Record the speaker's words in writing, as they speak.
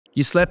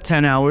You slept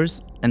 10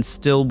 hours and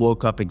still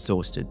woke up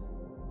exhausted.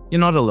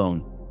 You're not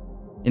alone.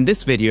 In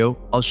this video,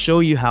 I'll show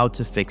you how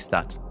to fix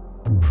that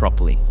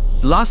properly.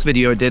 The last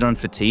video I did on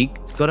fatigue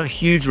got a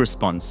huge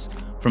response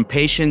from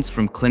patients,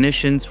 from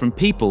clinicians, from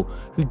people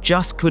who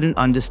just couldn't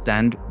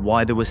understand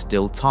why they were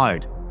still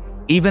tired,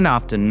 even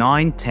after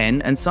 9,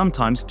 10, and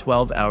sometimes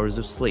 12 hours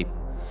of sleep.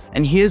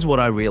 And here's what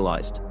I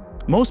realized.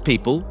 Most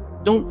people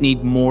don't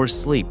need more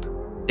sleep.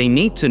 They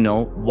need to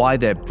know why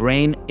their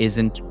brain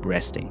isn't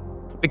resting.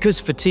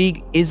 Because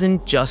fatigue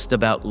isn't just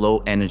about low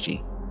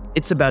energy.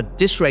 It's about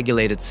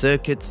dysregulated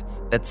circuits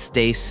that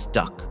stay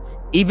stuck,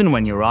 even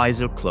when your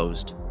eyes are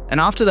closed. And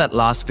after that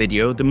last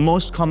video, the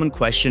most common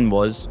question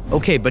was,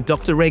 okay, but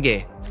Dr.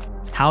 Rege,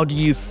 how do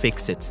you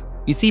fix it?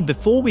 You see,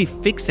 before we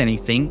fix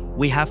anything,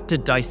 we have to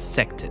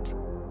dissect it.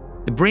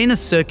 The brain is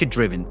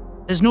circuit-driven.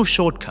 There's no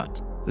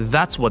shortcut.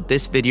 That's what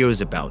this video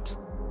is about.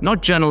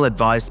 Not journal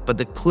advice, but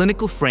the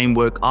clinical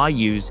framework I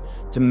use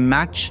to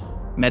match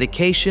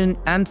medication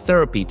and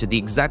therapy to the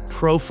exact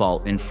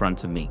profile in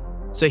front of me.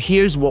 So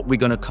here's what we're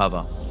going to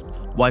cover.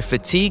 Why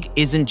fatigue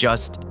isn't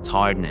just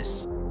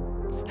tiredness.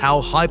 How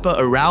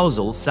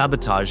hyper-arousal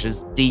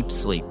sabotages deep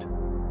sleep.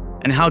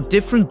 And how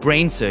different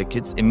brain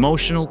circuits,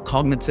 emotional,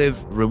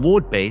 cognitive,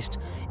 reward-based,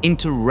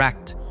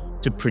 interact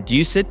to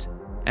produce it,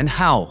 and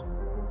how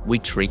we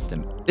treat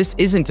them. This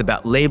isn't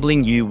about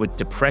labeling you with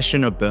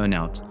depression or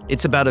burnout.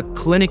 It's about a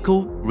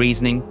clinical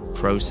reasoning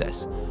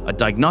process, a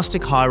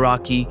diagnostic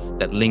hierarchy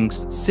that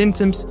links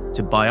symptoms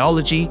to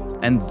biology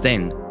and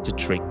then to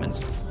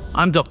treatment.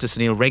 I'm Dr.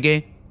 Sanil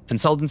Rege,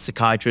 consultant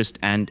psychiatrist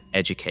and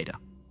educator.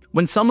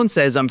 When someone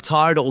says, I'm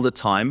tired all the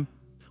time,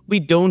 we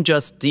don't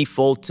just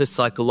default to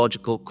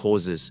psychological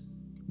causes.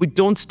 We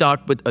don't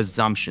start with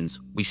assumptions.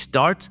 We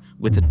start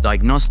with a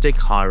diagnostic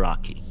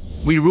hierarchy.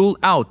 We rule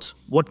out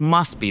what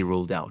must be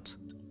ruled out.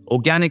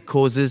 Organic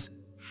causes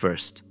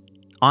first.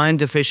 Iron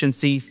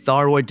deficiency,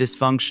 thyroid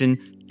dysfunction,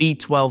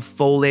 B12,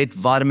 folate,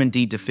 vitamin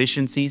D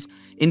deficiencies,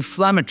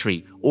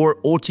 inflammatory or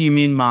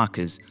autoimmune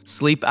markers,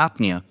 sleep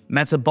apnea,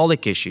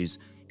 metabolic issues,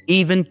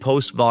 even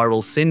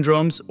post-viral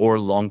syndromes or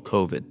long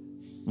COVID.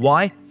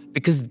 Why?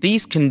 Because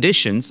these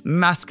conditions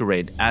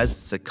masquerade as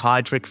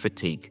psychiatric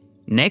fatigue.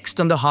 Next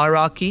on the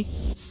hierarchy,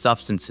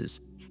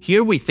 substances.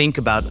 Here we think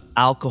about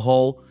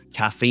alcohol,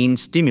 caffeine,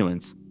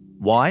 stimulants.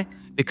 Why?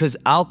 Because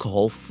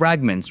alcohol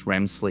fragments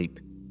REM sleep.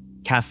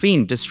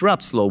 Caffeine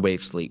disrupts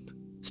low-wave sleep.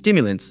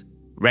 Stimulants,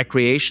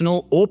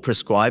 recreational or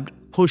prescribed,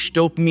 push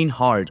dopamine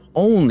hard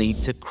only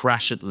to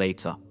crash it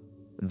later.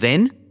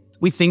 Then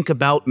we think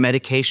about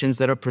medications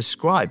that are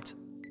prescribed.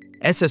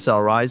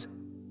 SSRIs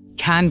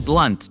can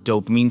blunt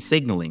dopamine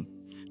signaling.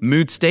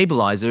 Mood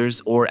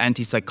stabilizers or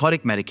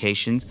antipsychotic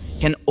medications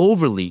can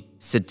overly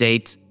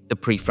sedate the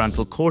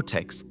prefrontal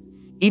cortex.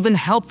 Even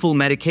helpful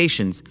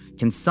medications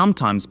can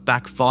sometimes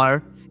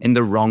backfire in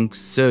the wrong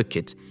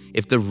circuit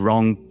if the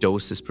wrong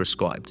dose is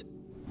prescribed.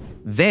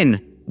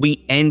 Then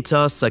we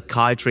enter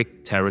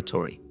psychiatric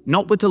territory,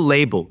 not with a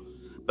label,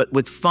 but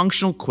with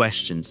functional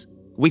questions.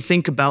 We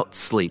think about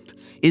sleep.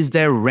 Is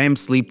their REM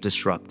sleep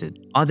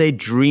disrupted? Are they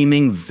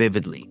dreaming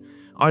vividly?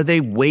 Are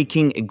they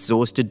waking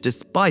exhausted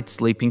despite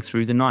sleeping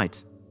through the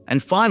night?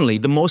 And finally,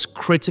 the most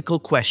critical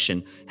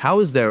question, how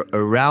is their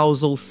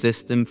arousal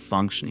system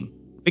functioning?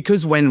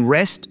 Because when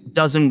rest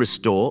doesn't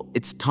restore,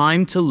 it's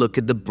time to look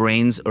at the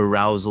brain's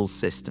arousal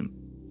system.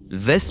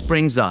 This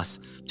brings us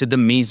to the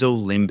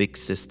Mesolimbic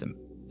system.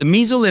 The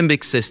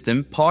Mesolimbic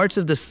system, part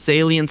of the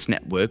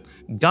Salience-Network,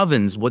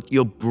 governs what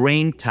your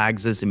brain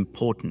tags as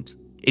important.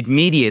 It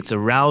mediates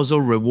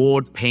arousal,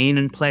 reward, pain,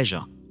 and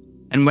pleasure.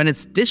 And when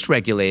it's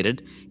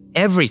dysregulated,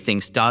 everything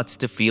starts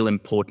to feel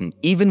important,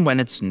 even when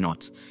it's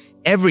not.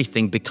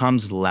 Everything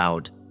becomes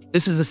loud.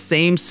 This is the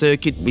same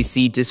circuit we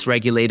see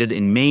dysregulated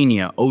in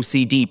mania,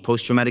 OCD,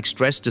 post-traumatic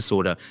stress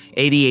disorder,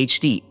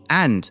 ADHD,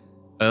 and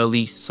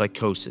early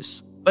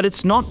psychosis. But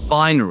it's not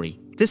binary.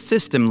 This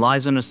system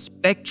lies on a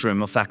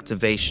spectrum of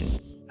activation.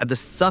 At the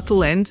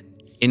subtle end,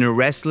 inner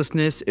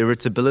restlessness,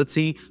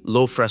 irritability,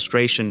 low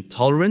frustration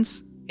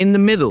tolerance. In the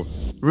middle,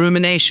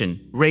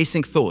 rumination,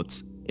 racing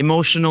thoughts,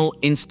 emotional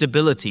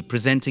instability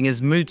presenting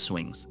as mood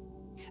swings.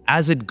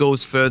 As it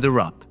goes further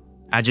up,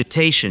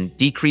 agitation,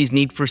 decreased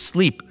need for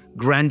sleep,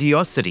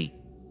 grandiosity,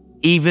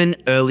 even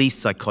early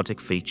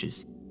psychotic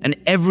features. And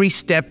every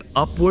step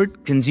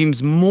upward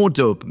consumes more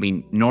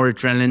dopamine,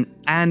 noradrenaline,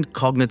 and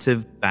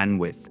cognitive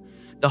bandwidth.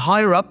 The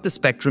higher up the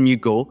spectrum you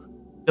go,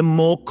 the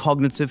more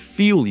cognitive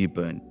fuel you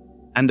burn.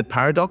 And the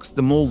paradox,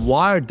 the more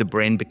wired the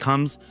brain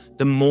becomes,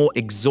 the more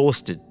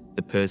exhausted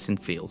the person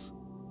feels.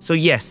 So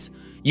yes,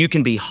 you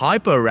can be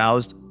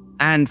hyper-aroused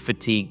and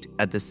fatigued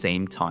at the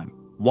same time,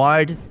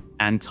 wired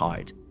and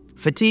tired.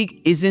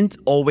 Fatigue isn't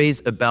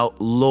always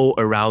about low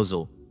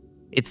arousal.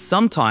 It's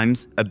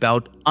sometimes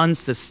about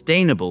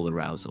unsustainable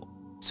arousal.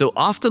 So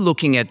after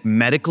looking at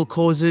medical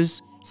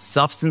causes,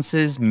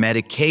 substances,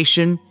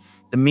 medication,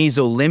 the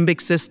Mesolimbic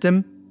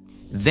system,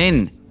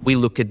 then we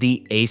look at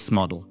the ACE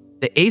model.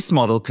 The ACE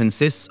model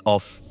consists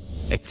of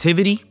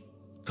activity,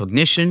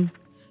 cognition,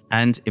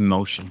 and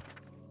emotion.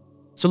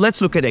 So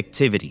let's look at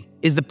activity.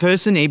 Is the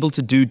person able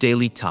to do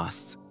daily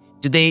tasks?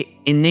 Do they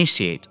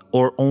initiate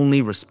or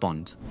only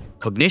respond?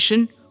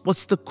 Cognition,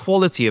 what's the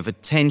quality of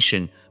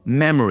attention,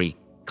 memory,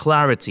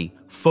 clarity,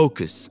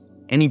 focus?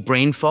 Any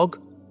brain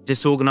fog,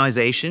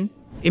 disorganization?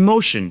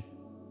 Emotion,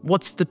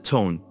 what's the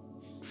tone?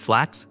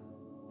 Flat,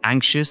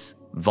 anxious,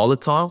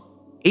 volatile?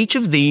 Each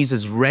of these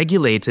is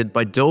regulated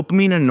by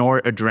dopamine and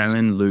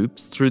noradrenaline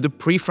loops through the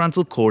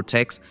prefrontal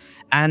cortex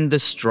and the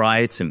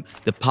striatum,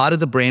 the part of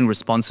the brain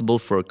responsible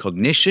for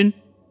cognition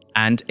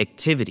and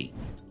activity.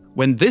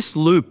 When this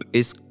loop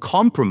is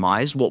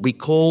compromised, what we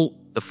call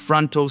the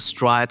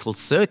frontostriatal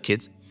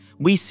circuit,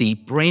 we see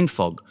brain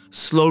fog,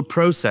 slowed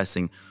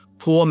processing,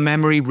 poor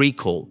memory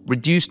recall,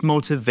 reduced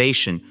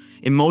motivation,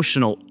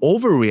 emotional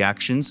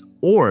overreactions,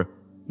 or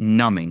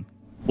numbing.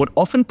 What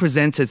often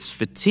presents as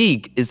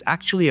fatigue is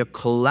actually a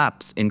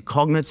collapse in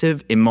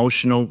cognitive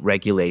emotional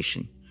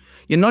regulation.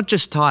 You're not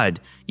just tired,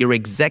 your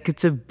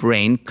executive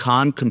brain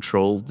can't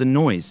control the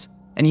noise.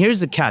 And here's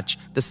the catch,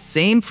 the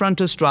same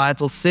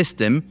frontostriatal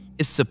system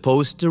is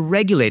supposed to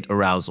regulate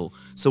arousal.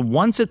 So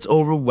once it's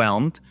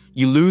overwhelmed,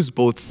 you lose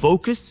both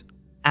focus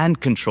and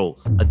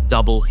control, a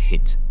double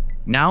hit.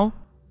 Now,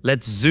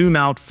 let's zoom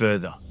out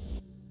further.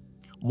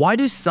 Why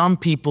do some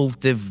people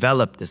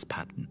develop this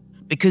pattern?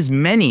 Because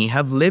many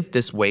have lived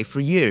this way for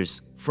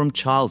years, from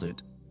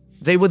childhood.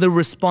 They were the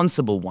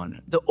responsible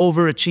one, the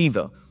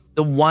overachiever,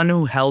 the one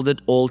who held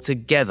it all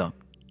together.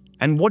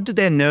 And what did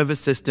their nervous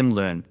system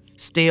learn?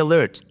 Stay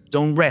alert,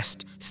 don't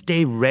rest,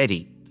 stay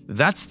ready.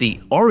 That's the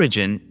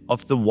origin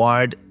of the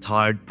wired,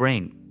 tired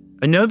brain.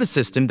 A nervous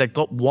system that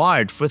got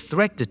wired for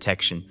threat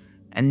detection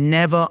and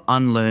never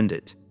unlearned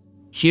it.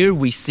 Here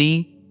we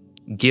see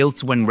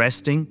guilt when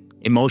resting,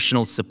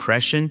 emotional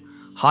suppression,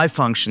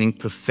 high-functioning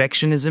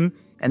perfectionism,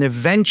 and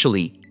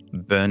eventually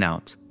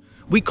burnout.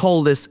 We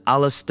call this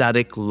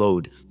allostatic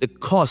load, the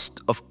cost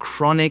of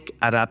chronic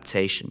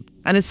adaptation.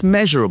 And it's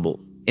measurable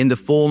in the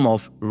form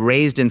of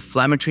raised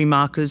inflammatory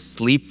markers,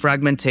 sleep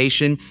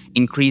fragmentation,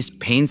 increased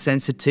pain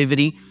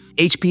sensitivity,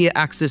 HPA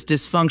axis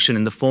dysfunction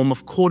in the form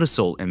of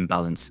cortisol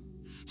imbalance.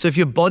 So if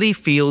your body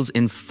feels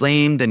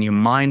inflamed and your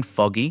mind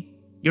foggy,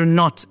 you're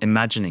not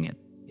imagining it.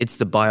 It's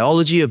the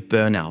biology of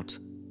burnout.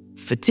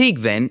 Fatigue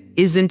then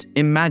isn't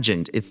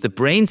imagined. It's the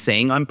brain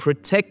saying, I'm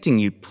protecting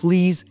you,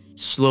 please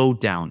slow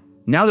down.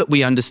 Now that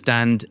we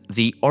understand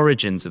the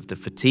origins of the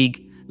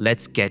fatigue,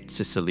 let's get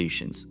to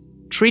solutions.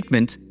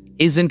 Treatment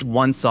isn't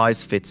one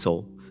size fits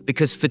all,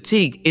 because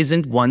fatigue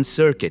isn't one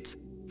circuit.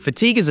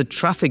 Fatigue is a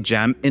traffic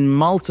jam in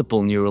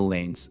multiple neural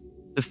lanes.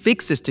 The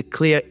fix is to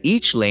clear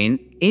each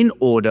lane in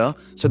order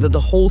so that the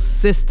whole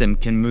system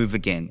can move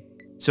again.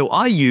 So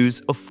I use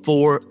a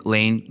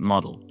 4-lane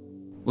model.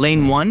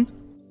 Lane 1,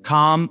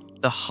 calm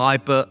the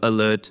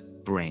hyper-alert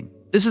brain.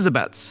 This is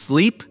about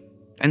sleep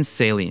and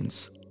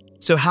salience.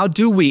 So how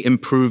do we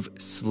improve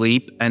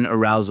sleep and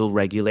arousal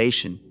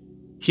regulation?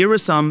 Here are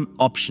some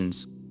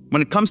options.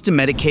 When it comes to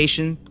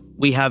medication,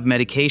 we have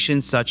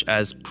medications such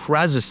as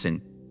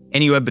prazosin,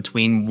 anywhere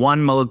between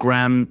 1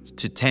 milligram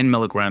to 10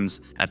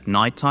 milligrams at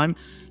nighttime.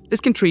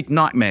 This can treat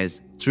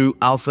nightmares through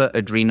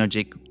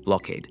alpha-adrenergic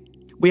blockade.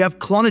 We have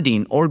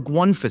clonidine or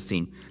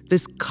guanfacine.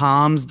 This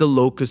calms the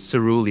locus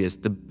ceruleus,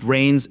 the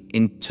brain's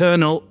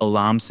internal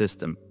alarm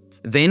system.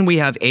 Then we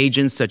have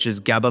agents such as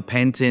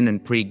gabapentin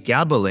and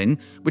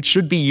pregabalin, which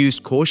should be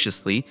used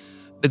cautiously,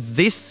 but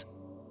this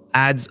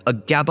adds a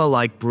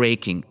GABA-like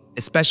braking,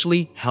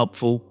 especially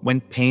helpful when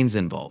pain's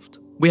involved.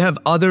 We have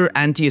other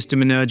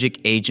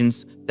antihistaminergic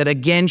agents that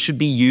again should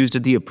be used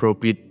at the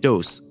appropriate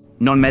dose.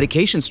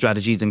 Non-medication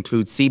strategies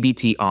include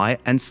CBTI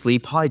and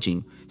sleep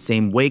hygiene,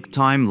 same wake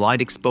time,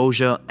 light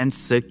exposure, and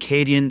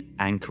circadian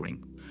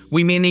anchoring.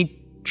 We may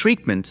need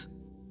treatment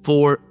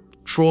for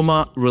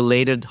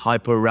trauma-related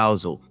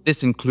hyperarousal.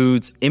 This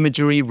includes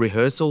imagery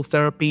rehearsal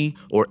therapy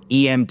or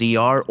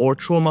EMDR or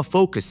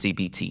trauma-focused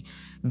CBT.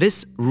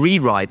 This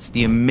rewrites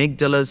the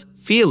amygdala's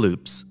fear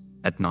loops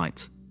at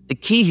night. The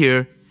key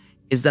here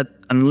is that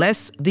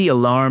unless the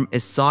alarm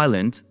is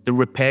silent, the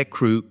repair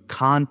crew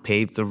can't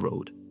pave the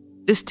road.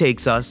 This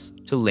takes us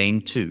to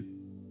lane 2.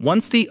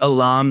 Once the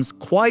alarms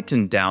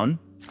quieten down,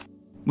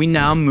 we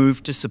now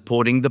move to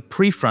supporting the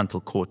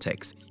prefrontal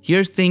cortex.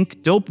 Here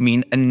think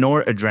dopamine and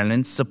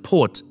noradrenaline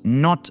support,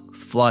 not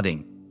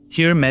flooding.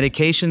 Here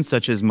medications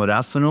such as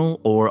modafinil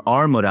or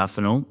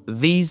armodafinil,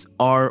 these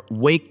are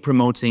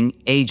wake-promoting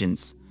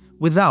agents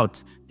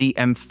without the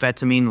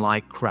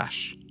amphetamine-like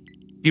crash.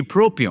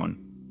 Bupropion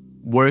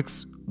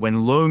works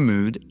when low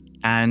mood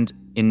and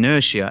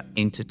inertia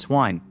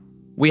intertwine.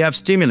 We have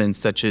stimulants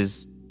such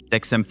as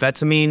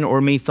dexamphetamine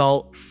or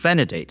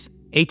methylphenidate.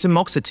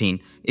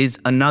 Atomoxetine is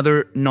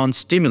another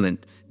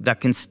non-stimulant that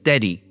can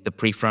steady the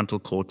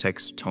prefrontal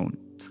cortex tone.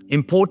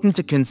 Important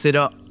to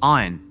consider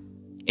iron.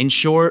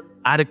 Ensure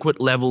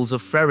adequate levels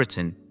of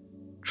ferritin.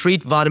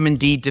 Treat vitamin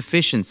D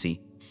deficiency.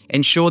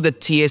 Ensure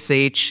that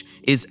TSH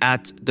is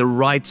at the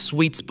right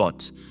sweet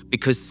spot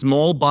because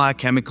small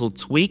biochemical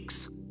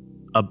tweaks,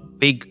 a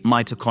big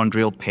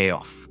mitochondrial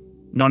payoff.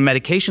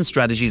 Non-medication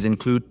strategies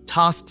include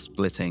task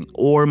splitting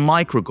or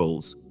micro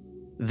goals.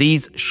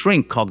 These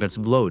shrink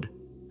cognitive load.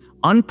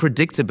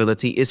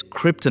 Unpredictability is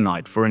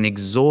kryptonite for an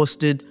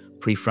exhausted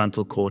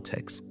prefrontal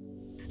cortex.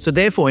 So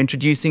therefore,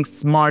 introducing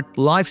smart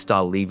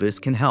lifestyle levers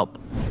can help.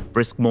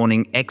 Brisk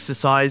morning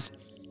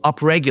exercise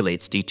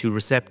upregulates D2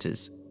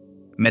 receptors.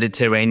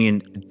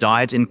 Mediterranean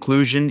diet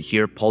inclusion,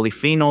 here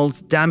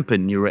polyphenols,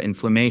 dampen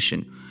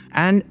neuroinflammation.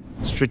 And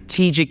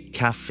strategic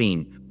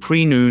caffeine,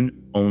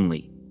 pre-noon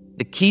only.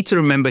 The key to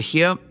remember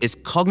here is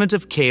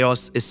cognitive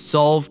chaos is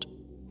solved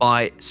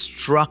by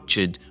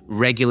structured,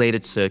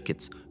 regulated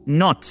circuits,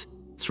 not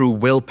through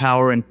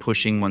willpower and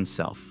pushing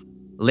oneself.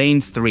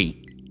 Lane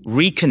 3,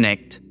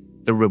 reconnect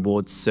the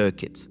reward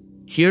circuit.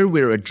 Here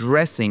we're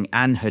addressing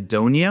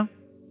anhedonia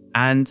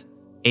and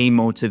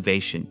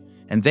amotivation,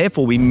 and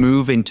therefore we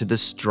move into the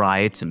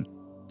striatum.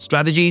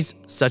 Strategies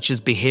such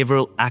as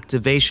behavioral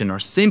activation are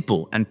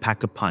simple and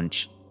pack a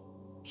punch.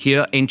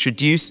 Here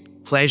introduce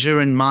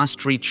pleasure and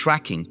mastery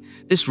tracking.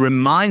 This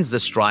reminds the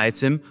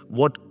striatum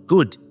what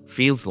good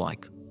feels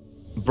like.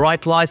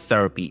 Bright light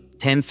therapy,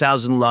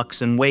 10,000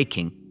 lux and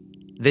waking.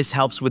 This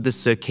helps with the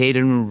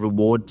circadian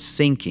reward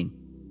syncing.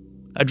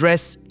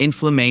 Address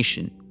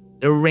inflammation.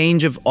 There are a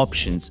range of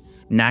options,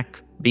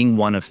 NAC being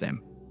one of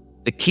them.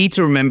 The key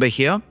to remember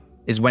here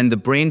is when the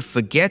brain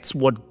forgets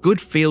what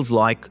good feels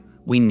like,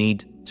 we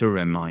need to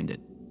remind it.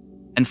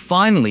 And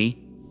finally,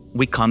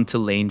 we come to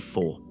lane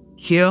 4.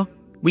 Here,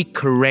 we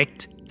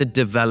correct the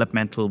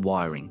developmental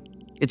wiring.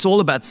 It's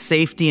all about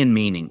safety and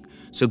meaning,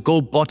 so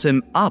go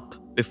bottom up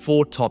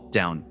before top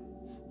down.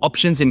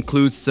 Options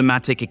include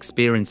somatic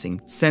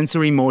experiencing,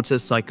 sensory motor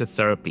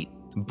psychotherapy,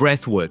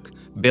 breathwork,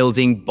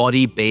 building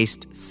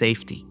body-based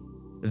safety.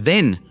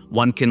 Then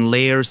one can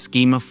layer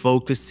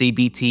schema-focused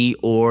CBT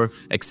or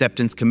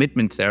acceptance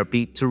commitment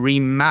therapy to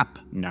remap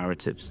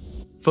narratives.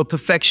 For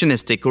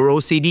perfectionistic or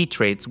OCD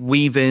traits,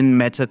 weave in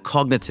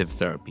metacognitive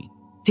therapy.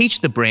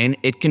 Teach the brain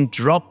it can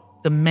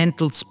drop the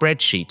mental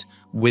spreadsheet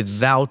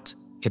without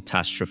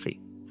catastrophe.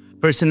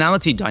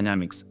 Personality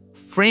dynamics,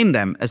 frame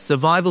them as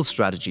survival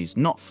strategies,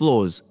 not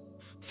flaws.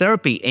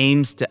 Therapy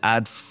aims to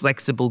add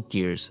flexible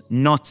gears,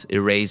 not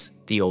erase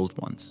the old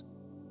ones.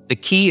 The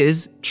key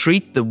is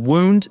treat the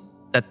wound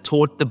that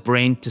taught the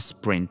brain to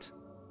sprint,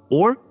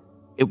 or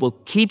it will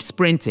keep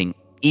sprinting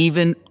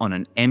even on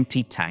an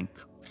empty tank.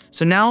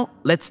 So now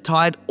let's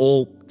tie it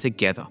all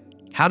together.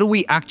 How do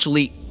we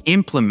actually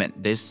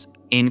implement this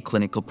in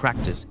clinical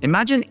practice?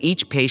 Imagine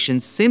each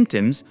patient's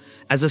symptoms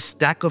as a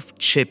stack of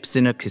chips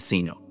in a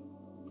casino.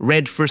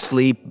 Red for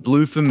sleep,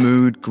 blue for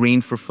mood,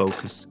 green for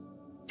focus.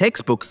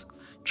 Textbooks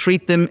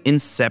treat them in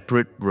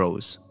separate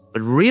rows,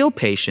 but real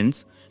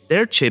patients,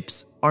 their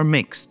chips are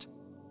mixed.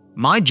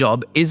 My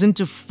job isn't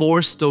to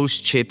force those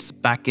chips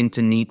back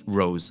into neat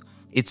rows.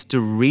 It's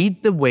to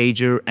read the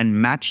wager and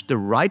match the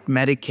right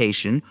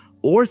medication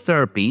or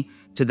therapy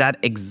to that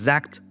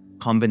exact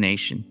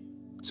combination.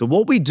 So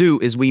what we do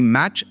is we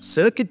match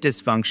circuit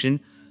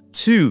dysfunction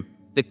to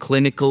the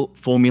clinical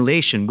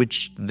formulation,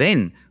 which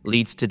then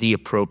leads to the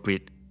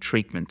appropriate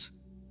treatment.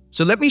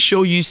 So let me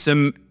show you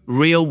some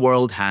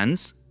real-world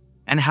hands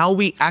and how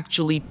we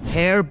actually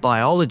pair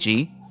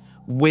biology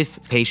with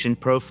patient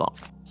profile.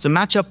 So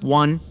matchup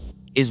 1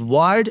 is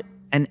wired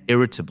and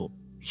irritable.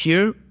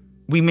 Here,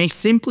 we may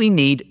simply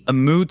need a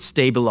mood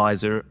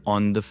stabilizer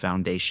on the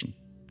foundation,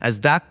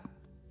 as that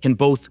can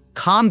both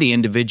calm the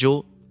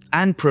individual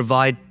and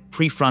provide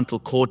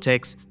prefrontal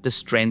cortex the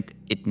strength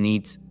it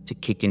needs to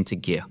kick into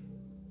gear.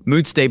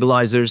 Mood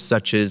stabilizers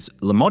such as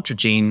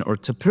lamotrigine or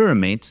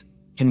topiramate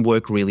can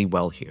work really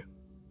well here.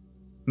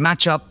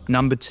 Matchup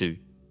number 2,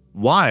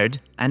 wired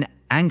and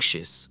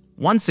anxious.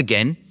 Once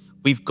again,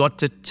 we've got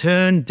to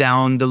turn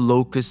down the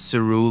locus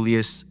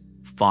coeruleus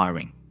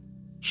firing.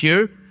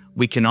 Here,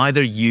 we can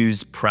either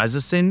use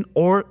prazosin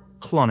or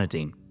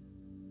clonidine.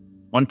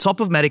 On top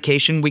of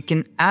medication, we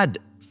can add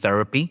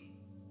therapy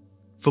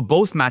for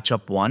both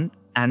matchup 1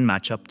 and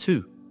matchup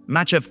 2.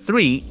 Matchup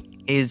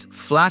 3 is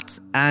flat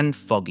and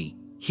foggy.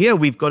 Here,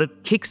 we've got to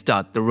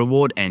kickstart the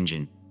reward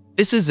engine.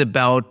 This is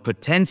about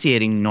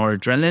potentiating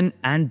noradrenaline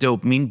and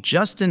dopamine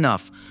just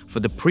enough for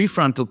the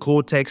prefrontal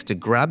cortex to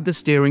grab the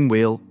steering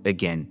wheel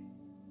again.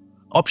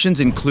 Options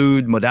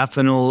include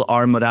modafinil,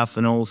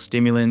 R-modafinil,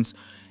 stimulants,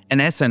 and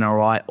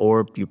SNRI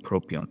or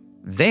bupropion.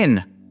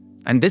 Then,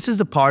 and this is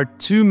the part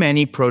too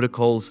many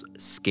protocols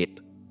skip,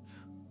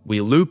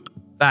 we loop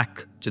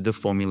back to the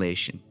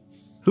formulation.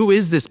 Who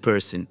is this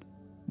person?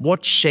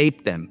 What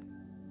shaped them?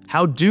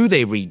 How do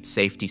they read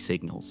safety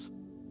signals?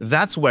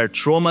 That's where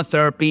trauma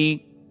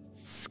therapy,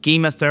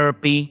 schema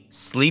therapy,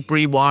 sleep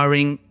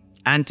rewiring,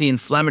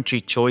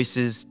 anti-inflammatory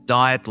choices,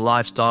 diet,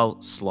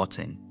 lifestyle slot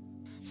in.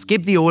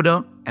 Skip the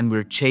order and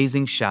we're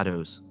chasing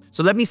shadows.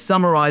 So let me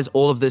summarize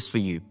all of this for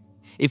you.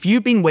 If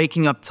you've been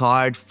waking up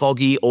tired,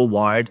 foggy, or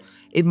wired,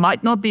 it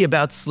might not be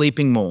about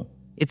sleeping more.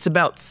 It's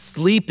about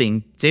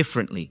sleeping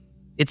differently.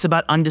 It's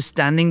about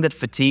understanding that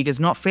fatigue is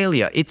not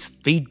failure. It's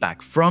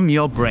feedback from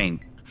your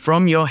brain,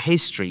 from your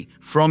history,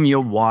 from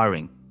your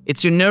wiring.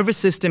 It's your nervous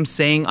system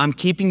saying, I'm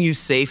keeping you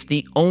safe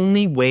the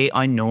only way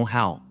I know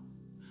how.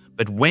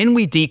 But when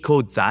we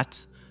decode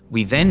that,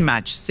 we then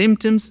match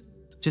symptoms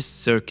to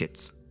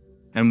circuits.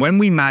 And when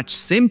we match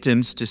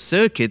symptoms to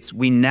circuits,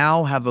 we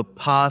now have a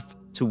path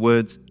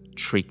towards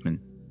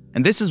treatment.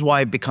 And this is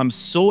why it becomes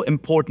so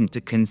important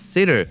to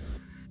consider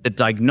the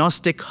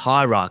diagnostic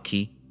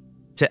hierarchy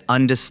to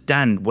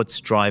understand what's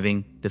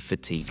driving the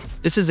fatigue.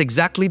 This is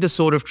exactly the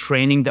sort of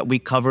training that we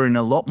cover in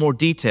a lot more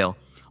detail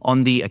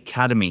on the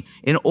Academy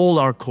in all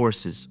our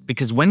courses,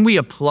 because when we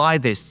apply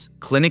this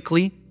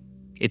clinically,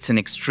 it's an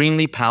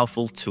extremely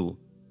powerful tool.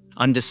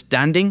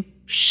 Understanding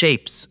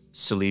shapes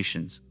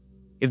solutions.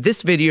 If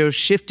this video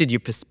shifted your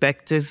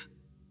perspective,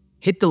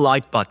 hit the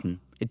like button.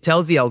 It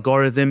tells the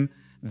algorithm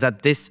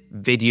that this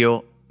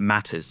video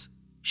matters.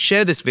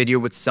 Share this video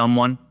with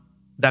someone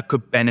that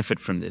could benefit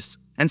from this.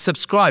 And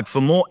subscribe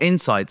for more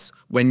insights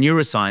when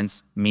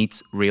neuroscience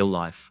meets real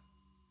life.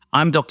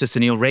 I'm Dr.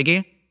 Sanil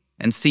Rege,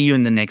 and see you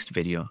in the next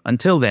video.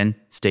 Until then,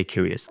 stay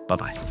curious.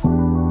 Bye-bye.